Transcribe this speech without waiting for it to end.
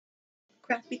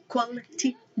crappy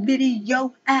quality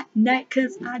video at night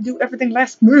because I do everything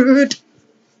last minute.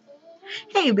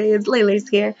 Hey babes, Laylerzzz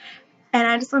here, and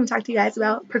I just want to talk to you guys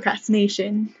about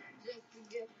procrastination.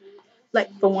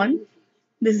 Like, for one,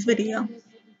 this video,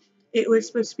 it was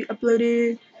supposed to be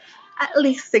uploaded at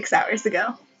least 6 hours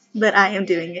ago, but I am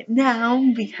doing it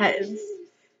now because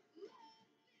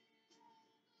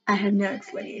I have no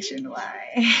explanation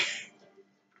why.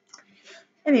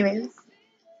 Anyways,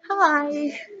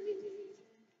 hi.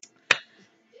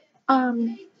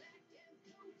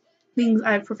 Things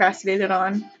I've procrastinated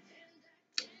on: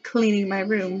 cleaning my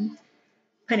room,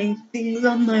 putting things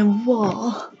on my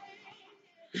wall.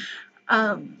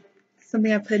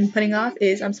 Something I've been putting off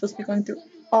is I'm supposed to be going through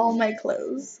all my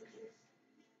clothes.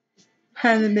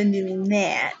 Haven't been doing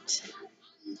that.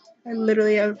 I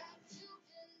literally have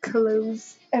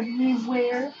clothes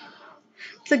everywhere.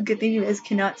 It's a good thing you guys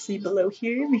cannot see below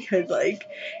here because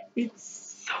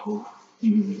it's so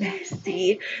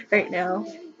messy right now.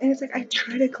 And it's like I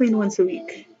try to clean once a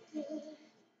week.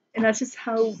 And that's just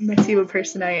how messy of a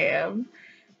person I am.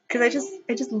 Because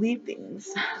I just leave things.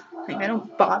 Like, I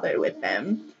don't bother with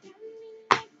them.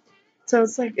 So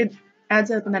it's like it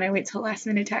adds up, and then I wait till last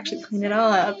minute to actually clean it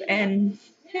all up. And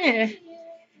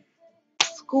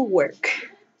schoolwork.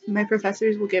 My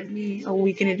professors will give me a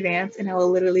week in advance, and I will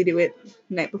literally do it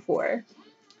the night before.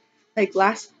 Like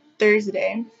last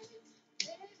Thursday,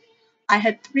 I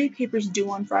had 3 papers due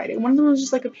on Friday. One of them was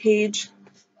just like a page,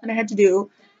 and I had to do.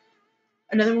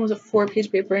 Another one was a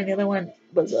 4-page paper, and the other one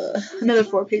was another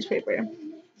 4-page paper.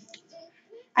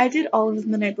 I did all of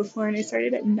them the night before, and I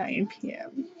started at 9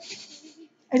 p.m.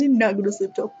 I did not go to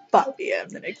sleep till 5 p.m.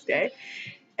 the next day.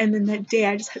 And then that day,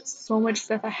 I just had so much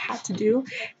stuff I had to do.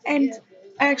 And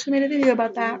I actually made a video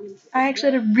about that. I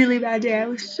actually had a really bad day. I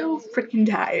was so freaking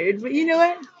tired. But you know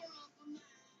what?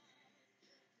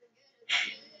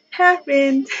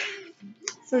 Happened.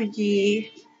 So, yeah.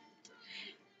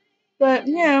 But,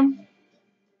 yeah.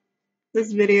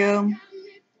 This video,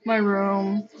 my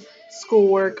room,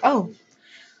 schoolwork. Oh.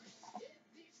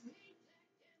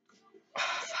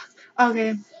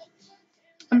 Okay.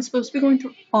 I'm supposed to be going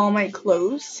through all my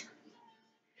clothes.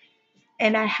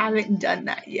 And I haven't done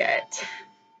that yet.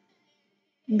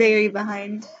 Very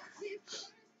behind.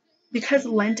 Because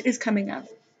Lent is coming up.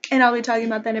 And I'll be talking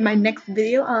about that in my next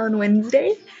video on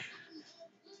Wednesday.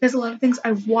 There's a lot of things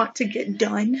I want to get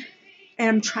done. And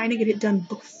I'm trying to get it done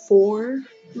before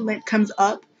Lent comes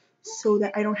up so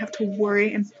that I don't have to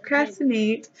worry and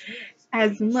procrastinate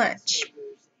as much.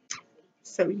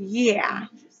 So, yeah.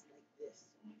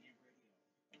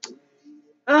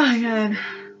 Oh my god.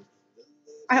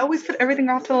 I always put everything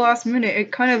off to the last minute.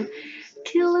 It kind of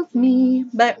kills me,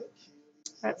 but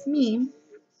that's me.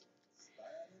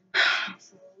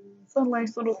 It's a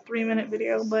nice little 3-minute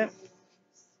video, but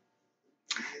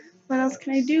what else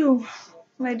can I do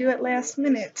when I do it last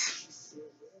minute?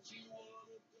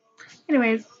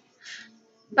 Anyways,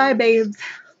 bye babes.